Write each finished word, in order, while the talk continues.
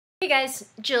Hey guys,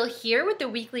 Jill here with the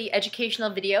weekly educational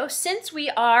video. Since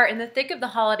we are in the thick of the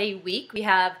holiday week, we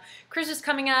have Christmas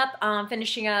coming up,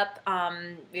 finishing up,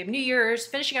 we have New Year's,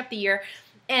 finishing up the year,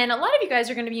 and a lot of you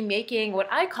guys are going to be making what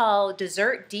I call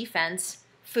dessert defense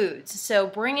foods. So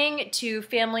bringing to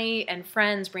family and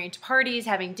friends, bringing to parties,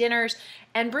 having dinners,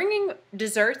 and bringing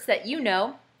desserts that you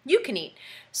know you can eat.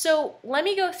 So let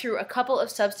me go through a couple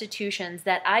of substitutions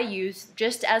that I use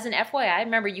just as an FYI.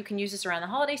 Remember, you can use this around the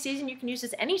holiday season. You can use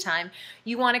this anytime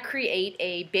you want to create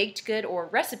a baked good or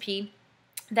recipe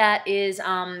that is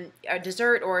a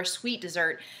dessert or a sweet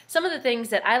dessert. Some of the things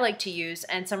that I like to use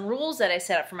and some rules that I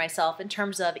set up for myself in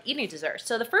terms of eating dessert.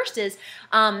 So the first is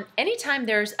anytime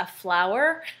there's a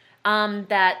flour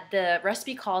that the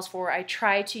recipe calls for, I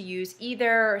try to use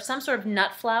either some sort of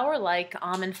nut flour like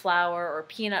almond flour or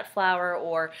peanut flour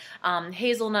or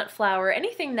hazelnut flour,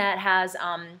 anything that has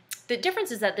the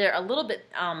difference is that they're a little bit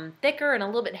thicker and a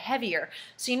little bit heavier,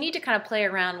 so you need to kind of play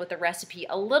around with the recipe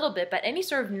a little bit, but any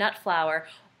sort of nut flour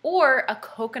or a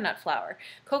coconut flour.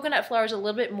 Coconut flour is a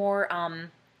little bit more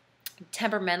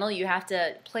temperamental. You have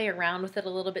to play around with it a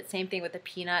little bit. Same thing with the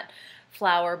peanut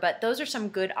flour, but those are some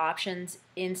good options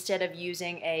instead of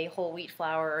using a whole wheat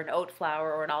flour or an oat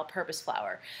flour or an all-purpose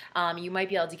flour. You might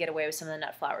be able to get away with some of the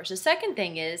nut flours. The second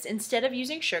thing is, instead of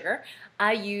using sugar,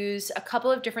 I use a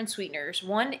couple of different sweeteners.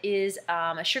 One is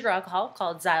a sugar alcohol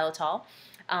called xylitol.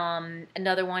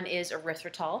 Another one is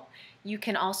erythritol. You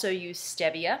can also use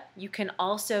stevia. You can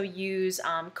also use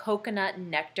coconut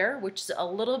nectar, which is a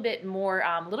little bit more,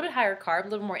 a little bit higher carb, a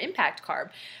little more impact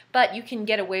carb, but you can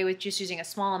get away with just using a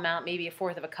small amount, maybe a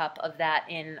fourth of a cup of that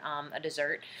in a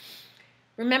dessert.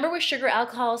 Remember, with sugar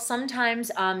alcohol, sometimes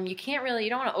you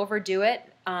don't want to overdo it.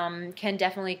 Can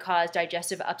definitely cause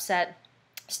digestive upset.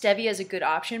 Stevia is a good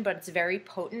option, but it's very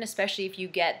potent, especially if you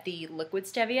get the liquid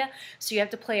stevia, so you have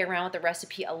to play around with the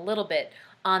recipe a little bit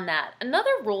on that. Another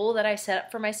rule that I set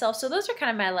up for myself, so those are kind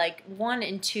of my like 1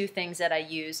 and 2 things that I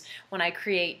use when I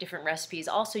create different recipes.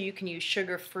 Also, you can use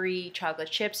sugar-free chocolate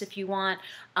chips if you want,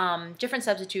 different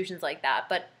substitutions like that.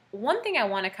 But one thing I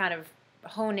want to kind of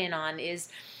hone in on is,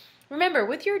 remember,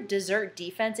 with your dessert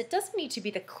defense, it doesn't need to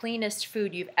be the cleanest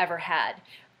food you've ever had.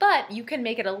 But you can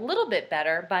make it a little bit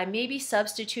better by maybe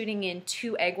substituting in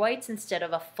 2 egg whites instead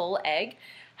of a full egg.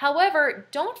 However,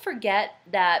 don't forget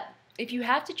that if you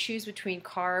have to choose between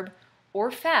carb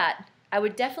or fat, I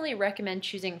would definitely recommend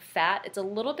choosing fat. It's a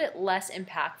little bit less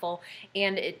impactful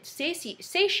and it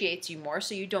satiates you more,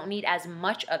 so you don't need as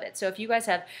much of it. So if you guys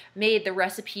have made the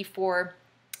recipe for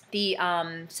the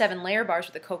 7-layer bars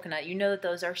with the coconut, you know that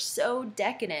those are so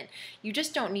decadent. You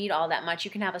just don't need all that much.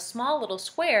 You can have a small little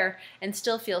square and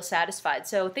still feel satisfied.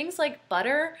 So things like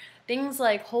butter, things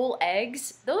like whole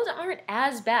eggs, those aren't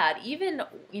as bad. Even,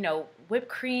 whipped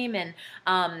cream and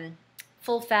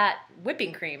full-fat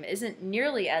whipping cream isn't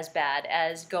nearly as bad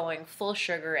as going full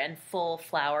sugar and full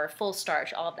flour, full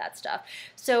starch, all of that stuff.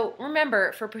 So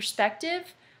remember, for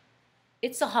perspective,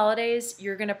 it's the holidays.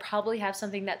 You're going to probably have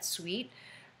something that's sweet.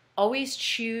 Always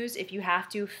choose, if you have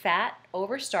to, fat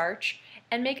over starch,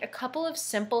 and make a couple of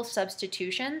simple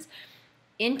substitutions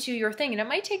into your thing. And it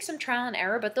might take some trial and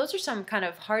error, but those are some kind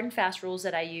of hard and fast rules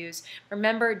that I use.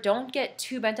 Remember, don't get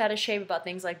too bent out of shape about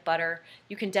things like butter.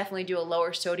 You can definitely do a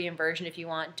lower sodium version if you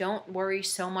want. Don't worry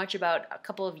so much about a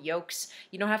couple of yolks.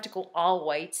 You don't have to go all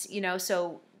whites,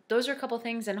 so those are a couple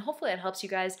things, and hopefully it helps you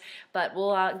guys. But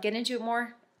we'll get into it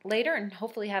more later and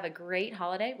hopefully have a great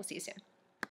holiday. We'll see you soon.